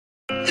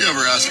You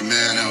ever ask a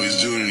man how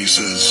he's doing and he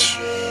says,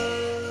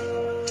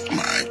 I'm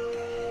alright.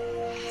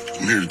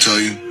 I'm here to tell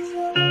you,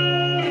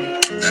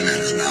 that man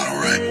is not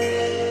alright.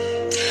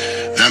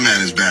 That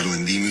man is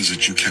battling demons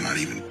that you cannot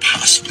even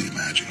possibly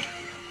imagine.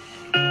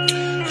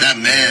 That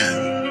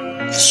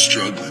man is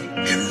struggling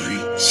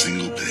every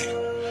single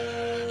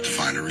day to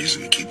find a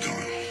reason to keep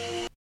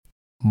going.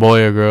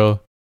 Boy or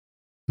girl,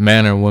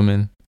 man or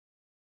woman,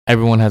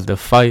 everyone has to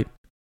fight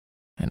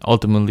and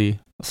ultimately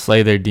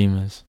slay their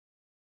demons.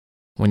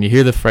 When you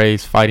hear the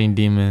phrase fighting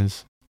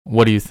demons,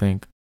 what do you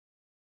think?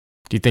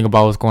 Do you think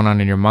about what's going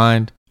on in your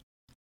mind?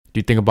 Do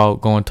you think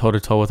about going toe to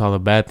toe with all the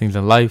bad things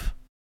in life?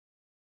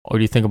 Or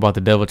do you think about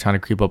the devil trying to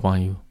creep up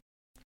on you?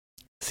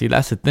 See,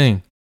 that's the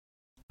thing.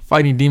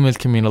 Fighting demons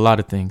can mean a lot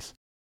of things.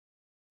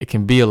 It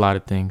can be a lot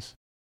of things.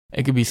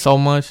 It can be so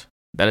much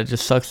that it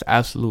just sucks the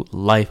absolute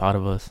life out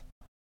of us.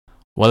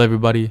 Well,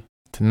 everybody,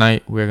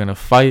 tonight we're going to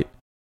fight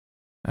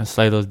and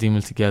slay those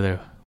demons together.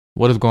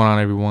 What is going on,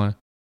 everyone?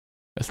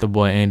 It's the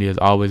boy Andy, as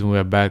always, and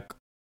we're back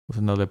with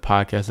another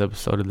podcast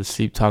episode of the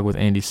Seep Talk with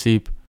Andy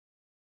Seep.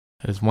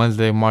 It's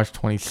Wednesday, March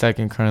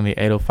 22nd, currently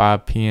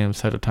 8:05 p.m.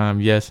 Central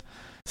Time. Yes,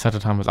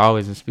 Central Time as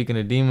always. And speaking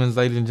of demons,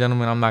 ladies and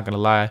gentlemen, I'm not going to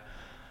lie.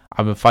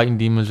 I've been fighting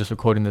demons just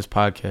recording this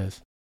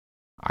podcast.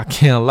 I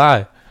can't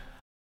lie.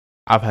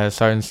 I've had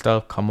certain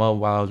stuff come up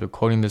while I was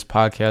recording this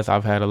podcast.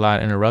 I've had a lot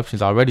of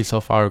interruptions already so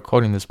far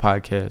recording this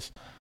podcast.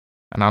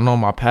 And I know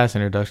my past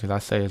introductions, I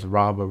say it's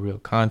raw but real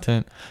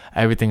content.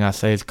 Everything I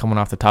say is coming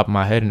off the top of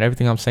my head. And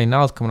everything I'm saying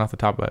now is coming off the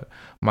top of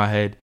my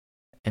head.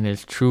 And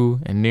it's true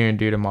and near and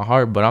dear to my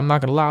heart. But I'm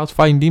not going to lie, I was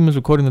fighting demons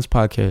recording this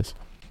podcast.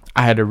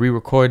 I had to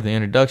re-record the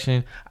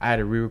introduction. I had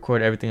to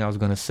re-record everything I was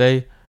going to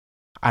say.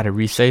 I had to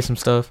re-say some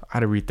stuff. I had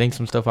to rethink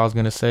some stuff I was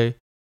going to say.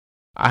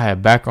 I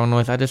had background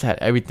noise. I just had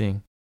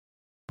everything.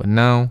 But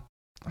now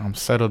I'm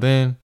settled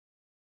in.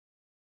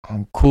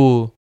 I'm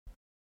cool.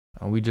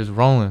 And we just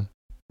rolling.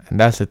 And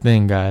that's the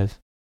thing, guys.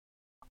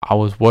 I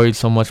was worried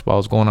so much about what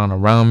was going on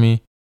around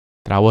me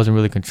that I wasn't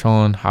really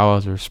controlling how I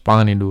was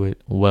responding to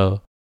it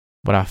well.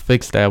 But I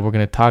fixed that. We're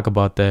going to talk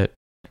about that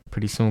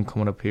pretty soon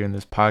coming up here in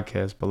this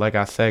podcast. But like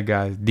I said,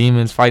 guys,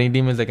 demons, fighting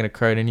demons, they can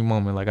occur at any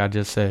moment. Like I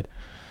just said,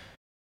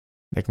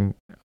 they can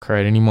occur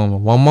at any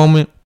moment. One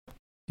moment,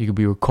 you could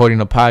be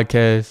recording a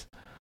podcast.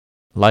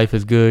 Life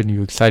is good. And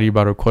you're excited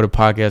about to record a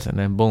podcast. And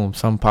then boom,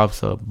 something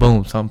pops up.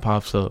 Boom, something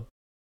pops up.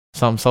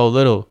 Something so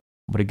little.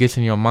 But it gets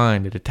in your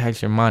mind. It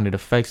attacks your mind. It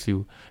affects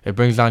you. It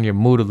brings down your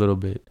mood a little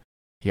bit.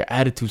 Your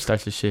attitude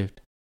starts to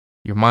shift.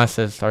 Your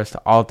mindset starts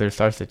to alter,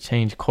 starts to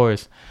change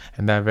course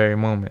in that very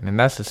moment. And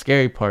that's the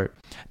scary part.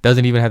 It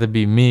doesn't even have to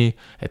be me,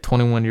 a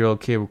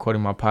 21-year-old kid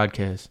recording my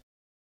podcast.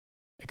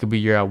 It could be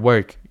you're at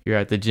work, you're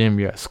at the gym,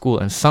 you're at school,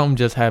 and something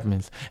just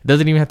happens. It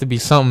doesn't even have to be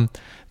something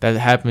that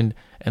happened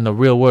in the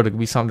real world. It could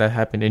be something that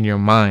happened in your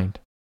mind.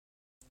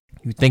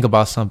 You think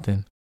about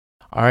something.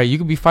 All right, you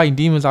could be fighting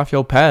demons off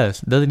your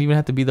past. It doesn't even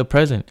have to be the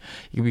present.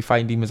 You could be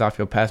fighting demons off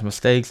your past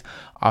mistakes,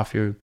 off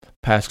your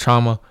past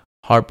trauma,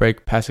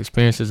 heartbreak, past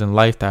experiences in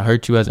life that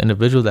hurt you as an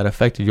individual, that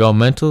affected your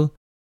mental,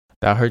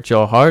 that hurt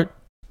your heart.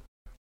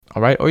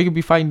 All right, or you could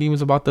be fighting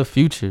demons about the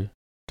future,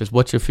 just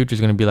what your future is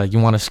going to be like. You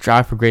want to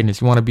strive for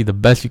greatness. You want to be the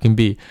best you can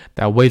be.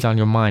 That weighs on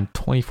your mind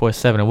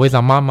 24/7. It weighs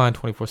on my mind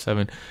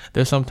 24/7.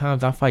 There's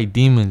sometimes I fight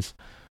demons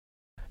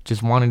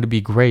just wanting to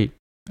be great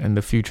in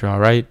the future, all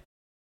right?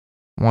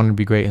 Wanting to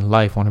be great in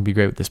life, wanting to be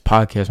great with this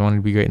podcast, wanting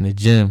to be great in the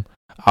gym,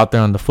 out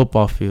there on the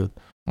football field,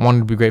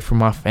 wanting to be great for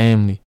my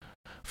family,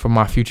 for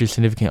my future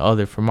significant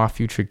other, for my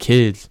future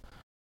kids,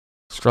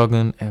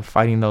 struggling and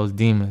fighting those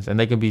demons. And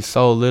they can be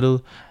so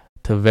little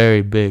to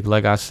very big.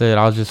 Like I said,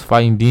 I was just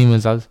fighting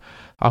demons. I was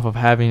off of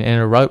having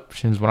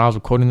interruptions when I was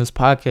recording this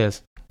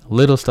podcast.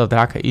 Little stuff that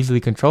I could easily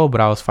control,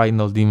 but I was fighting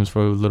those demons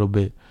for a little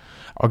bit.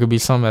 Or it could be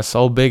something that's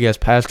so big as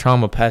past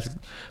trauma, past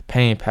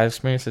pain, past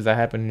experiences that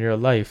happened in your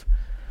life.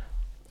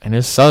 And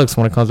it sucks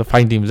when it comes to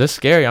fighting demons. It's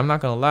scary. I'm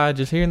not going to lie.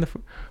 Just hearing the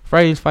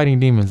phrase fighting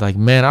demons, like,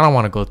 man, I don't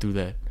want to go through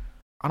that.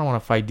 I don't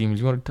want to fight demons.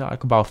 You want to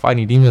talk about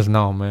fighting demons?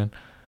 No, man.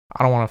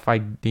 I don't want to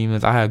fight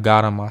demons. I have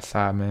God on my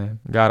side, man.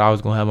 God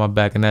always going to have my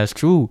back, and that's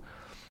true.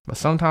 But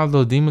sometimes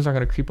those demons are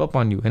going to creep up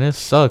on you, and it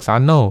sucks. I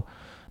know.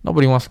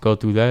 Nobody wants to go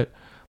through that.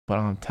 But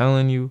I'm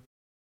telling you,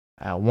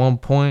 at one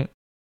point,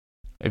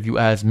 if you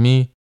ask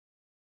me,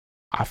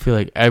 I feel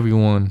like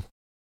everyone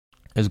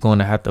is going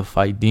to have to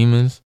fight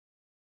demons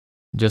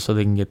just so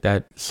they can get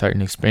that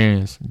certain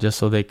experience, just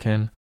so they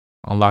can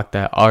unlock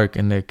that arc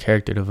in their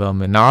character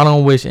development. Now, I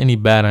don't wish any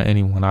bad on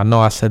anyone. I know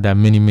I said that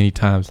many, many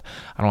times.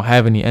 I don't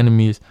have any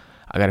enemies.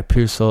 I got a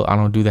pure soul. I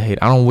don't do the hate.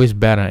 I don't wish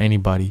bad on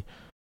anybody.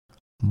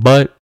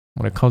 But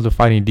when it comes to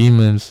fighting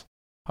demons,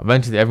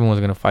 eventually everyone's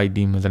going to fight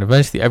demons. And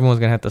eventually everyone's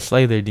going to have to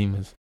slay their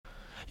demons.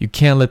 You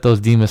can't let those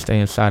demons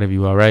stay inside of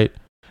you, all right?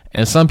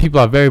 And some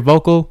people are very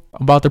vocal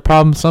about their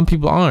problems. Some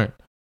people aren't.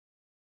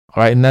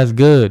 All right, and that's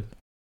good.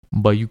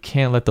 But you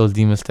can't let those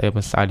demons stay up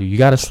inside you. You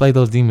got to slay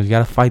those demons. You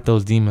got to fight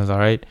those demons, all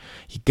right?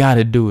 You got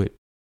to do it.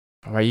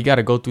 All right, you got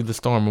to go through the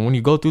storm. And when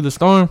you go through the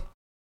storm,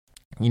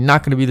 you're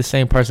not going to be the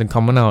same person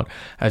coming out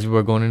as you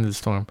were going into the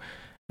storm.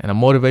 And a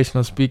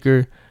motivational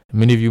speaker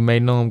Many of you may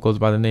know him, goes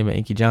by the name of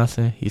Inky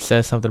Johnson. He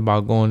said something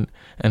about going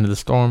into the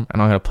storm,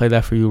 and I'm going to play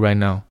that for you right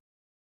now.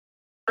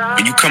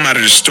 When you come out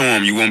of the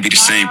storm, you won't be the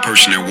same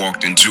person that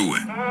walked into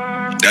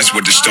it. That's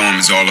what the storm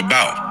is all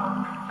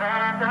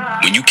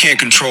about. When you can't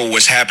control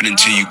what's happening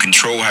to you,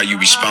 control how you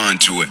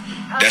respond to it.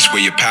 That's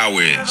where your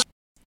power is.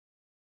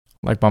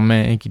 Like my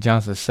man Inky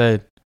Johnson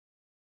said,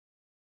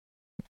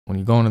 when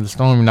you go into the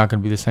storm, you're not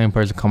going to be the same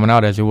person coming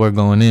out as you were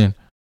going in.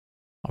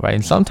 All right.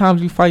 And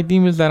sometimes you fight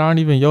demons that aren't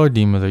even your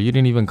demons, or you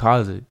didn't even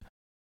cause it.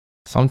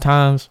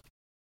 Sometimes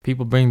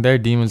people bring their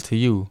demons to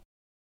you.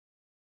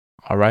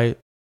 All right.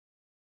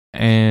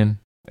 And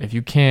if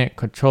you can't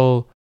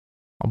control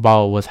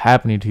about what's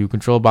happening to you,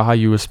 control about how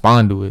you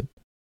respond to it,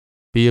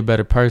 be a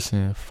better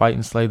person. Fight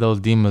and slay those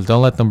demons.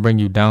 Don't let them bring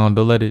you down.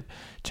 Don't let it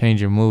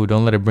change your mood.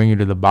 Don't let it bring you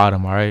to the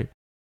bottom. All right.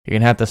 You're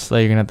going to have to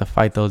slay. You're going to have to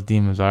fight those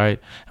demons. All right.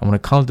 And when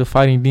it comes to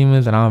fighting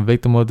demons, and I'm a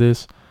victim of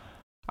this,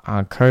 I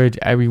encourage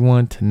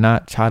everyone to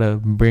not try to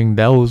bring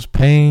those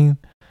pain,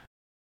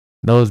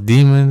 those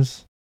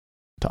demons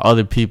to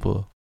other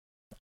people.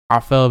 I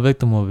fell a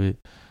victim of it.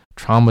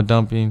 Trauma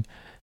dumping,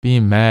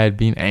 being mad,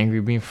 being angry,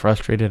 being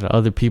frustrated at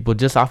other people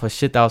just off of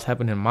shit that was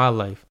happening in my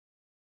life.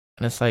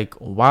 And it's like,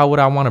 why would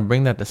I want to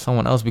bring that to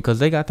someone else? Because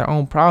they got their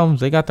own problems.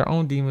 They got their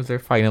own demons they're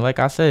fighting. Like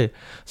I said,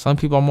 some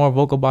people are more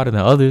vocal about it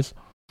than others.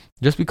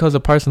 Just because a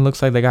person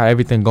looks like they got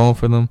everything going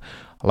for them,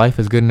 life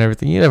is good and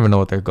everything, you never know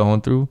what they're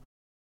going through.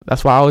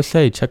 That's why I always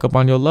say, check up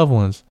on your loved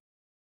ones.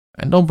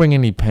 And don't bring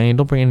any pain,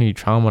 don't bring any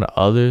trauma to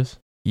others.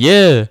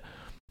 Yeah,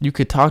 you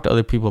could talk to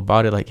other people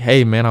about it like,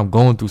 hey, man, I'm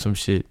going through some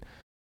shit.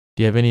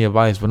 Do you have any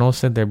advice? But don't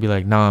sit there and be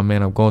like, nah,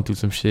 man, I'm going through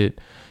some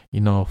shit.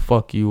 You know,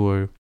 fuck you,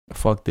 or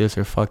fuck this,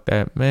 or fuck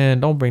that. Man,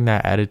 don't bring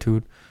that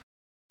attitude.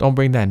 Don't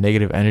bring that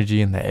negative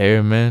energy in the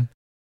air, man.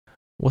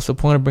 What's the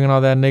point of bringing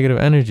all that negative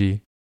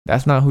energy?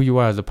 That's not who you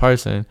are as a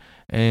person.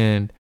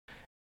 And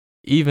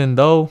even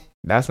though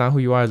that's not who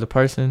you are as a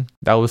person,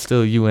 that was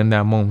still you in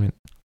that moment.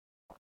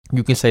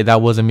 You can say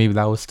that wasn't me, but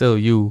that was still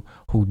you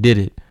who did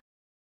it.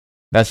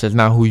 That's just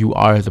not who you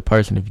are as a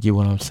person, if you get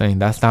what I'm saying.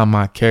 That's not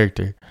my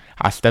character.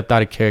 I stepped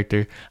out of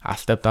character. I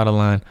stepped out of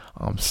line.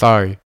 I'm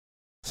sorry.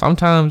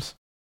 Sometimes,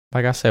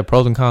 like I said,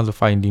 pros and cons of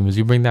fighting demons.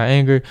 You bring that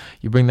anger,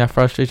 you bring that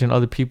frustration to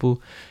other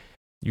people,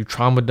 you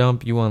trauma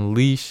dump, you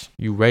unleash,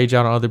 you rage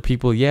out on other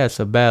people. Yeah,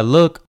 it's a bad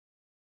look.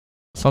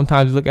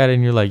 Sometimes you look at it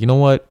and you're like, you know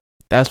what?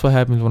 That's what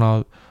happens when I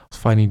was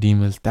fighting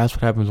demons. That's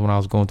what happens when I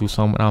was going through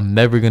something. I'm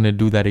never going to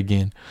do that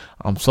again.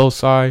 I'm so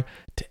sorry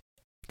to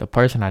the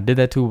person I did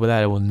that to, but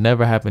that it will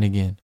never happen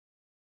again.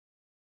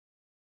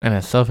 And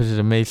as selfish as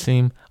it may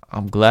seem,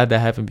 I'm glad that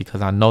happened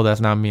because I know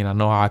that's not me, and I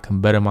know how I can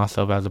better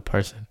myself as a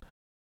person.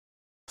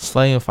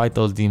 Slay and fight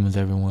those demons,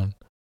 everyone.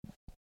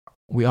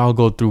 We all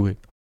go through it.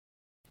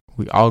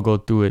 We all go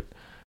through it.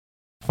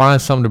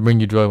 Find something to bring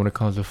you joy when it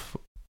comes to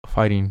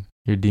fighting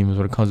your demons,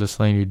 when it comes to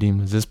slaying your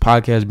demons. This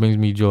podcast brings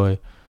me joy.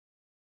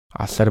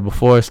 I said it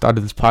before. I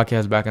started this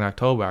podcast back in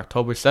October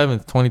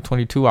 7th,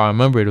 2022. I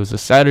remember it was a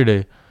Saturday.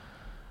 It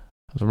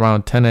was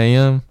around 10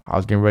 a.m. I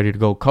was getting ready to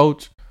go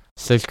coach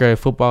 6th grade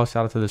football.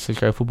 Shout out to the 6th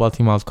grade football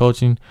team I was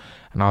coaching.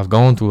 And I was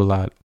going through a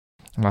lot.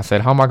 And I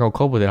said, how am I going to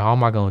cope with it? How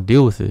am I going to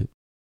deal with it?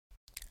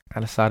 I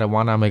decided,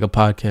 why not make a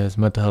podcast,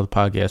 mental health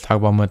podcast, talk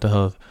about mental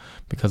health,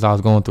 because I was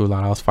going through a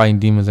lot. I was fighting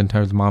demons in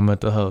terms of my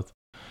mental health.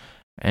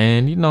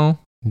 And, you know,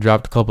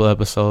 dropped a couple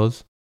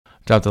episodes.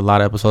 Dropped a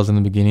lot of episodes in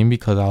the beginning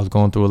because I was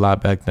going through a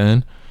lot back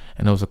then.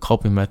 And it was a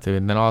coping method.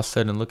 And then all of a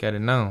sudden, look at it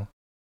now.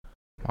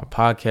 My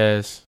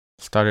podcast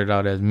started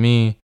out as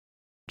me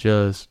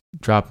just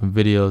dropping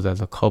videos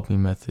as a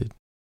coping method.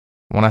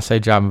 When I say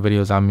dropping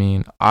videos, I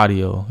mean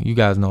audio. You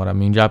guys know what I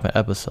mean. Dropping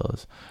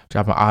episodes,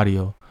 dropping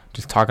audio.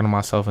 Just talking to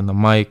myself in the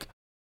mic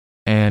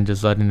and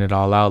just letting it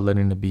all out,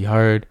 letting it be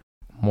heard.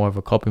 More of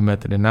a coping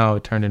method. And now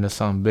it turned into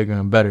something bigger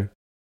and better.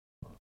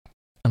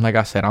 And like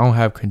I said, I don't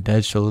have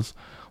credentials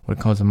when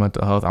it comes to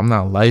mental health. I'm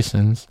not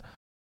licensed,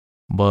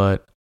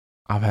 but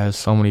I've had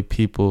so many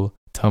people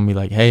tell me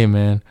like, hey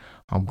man,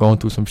 I'm going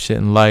through some shit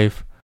in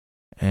life,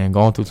 and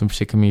going through some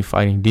shit can mean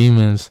fighting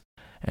demons,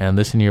 and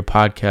listening to your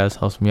podcast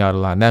helps me out a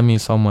lot. And that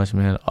means so much,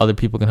 man. Other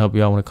people can help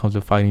you out when it comes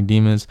to fighting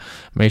demons.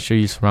 Make sure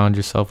you surround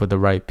yourself with the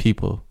right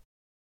people.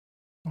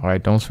 All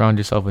right, don't surround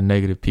yourself with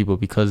negative people,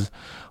 because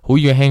who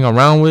you hang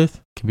around with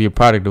can be a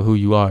product of who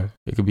you are.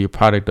 It could be a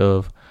product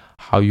of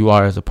how you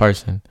are as a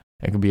person.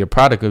 It could be a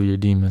product of your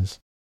demons.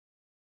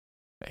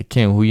 It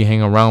can. Who you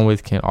hang around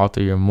with can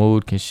alter your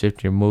mood, can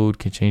shift your mood,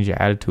 can change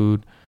your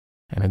attitude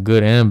in a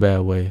good and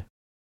bad way.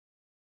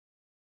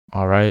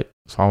 All right.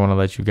 So I want to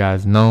let you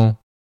guys know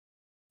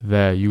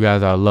that you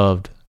guys are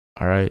loved.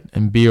 All right.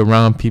 And be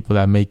around people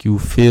that make you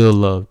feel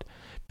loved.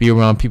 Be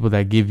around people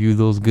that give you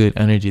those good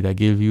energy, that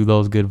give you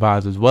those good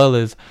vibes, as well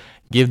as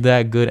give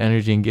that good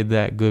energy and get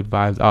that good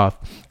vibes off.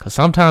 Because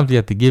sometimes you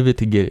have to give it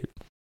to get it.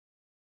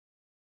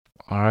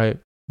 All right.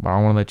 But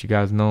I want to let you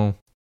guys know,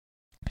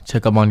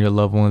 check up on your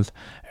loved ones.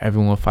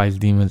 Everyone fights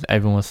demons.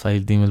 Everyone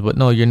slays demons. But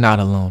no, you're not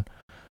alone.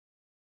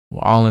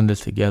 We're all in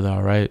this together,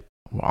 all right?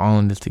 We're all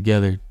in this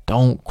together.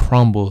 Don't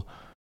crumble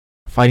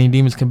Fighting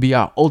demons can be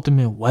our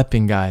ultimate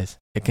weapon, guys.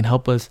 It can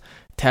help us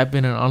tap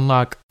in and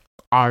unlock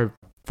our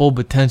full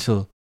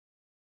potential.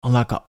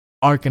 Unlock an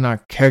arc in our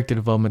character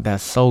development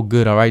that's so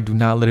good, alright? Do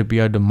not let it be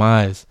our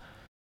demise.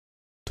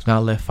 Do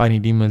not let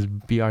fighting demons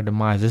be our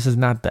demise. This is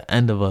not the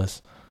end of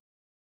us.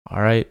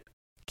 Alright?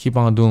 Keep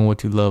on doing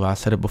what you love. I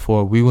said it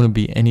before. We wouldn't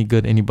be any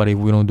good anybody if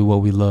we don't do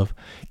what we love.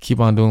 Keep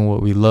on doing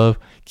what we love.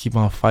 Keep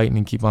on fighting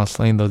and keep on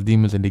slaying those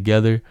demons, and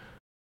together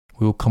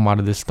we will come out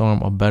of this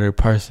storm a better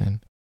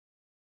person.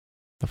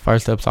 The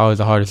first step's always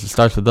the hardest. It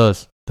starts with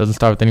us. It doesn't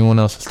start with anyone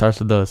else. It starts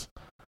with us.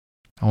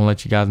 I want to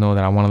let you guys know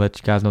that. I want to let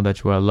you guys know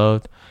that you are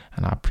loved.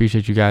 And I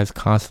appreciate you guys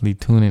constantly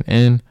tuning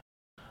in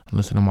and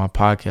listening to my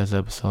podcast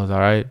episodes, all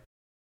right?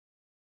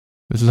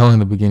 This is only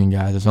the beginning,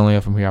 guys. It's only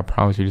up from here. I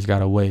promise you just got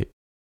to wait.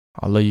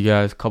 I love you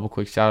guys. Couple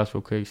quick shout-outs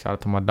real quick. Shout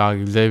out to my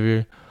dog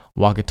Xavier.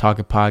 Walk It Talk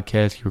It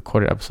podcast. He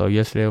recorded an episode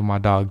yesterday with my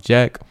dog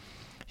Jack.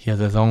 He has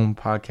his own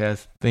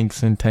podcast,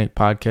 Thinks and Tank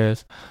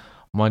podcast.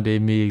 Monday,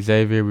 me,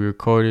 Xavier, we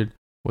recorded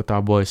with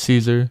our boy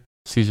Caesar.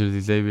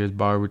 Caesar's Xavier's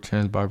Barber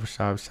Trends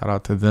Barbershop. Shout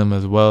out to them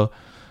as well.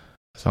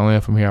 It's only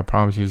up from here. I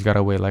promise you just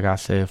gotta wait. Like I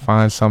said,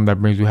 find something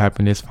that brings you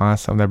happiness. Find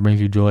something that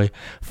brings you joy.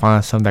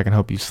 Find something that can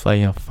help you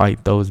slay and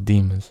fight those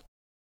demons.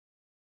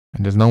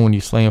 And just know when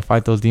you slay and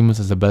fight those demons,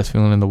 it's the best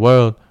feeling in the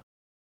world.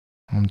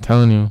 I'm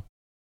telling you,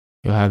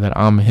 you'll have that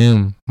I'm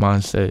him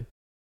mindset.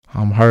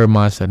 I'm her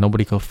mindset.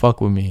 Nobody can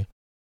fuck with me.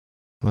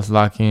 Let's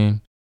lock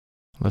in.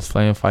 Let's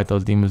slay and fight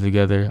those demons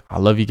together. I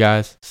love you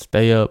guys.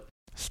 Stay up.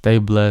 Stay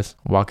blessed.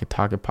 Walk It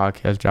Talk It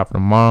podcast dropping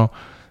tomorrow.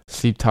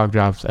 Sleep Talk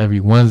drops every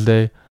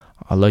Wednesday.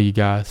 I love you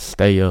guys.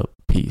 Stay up.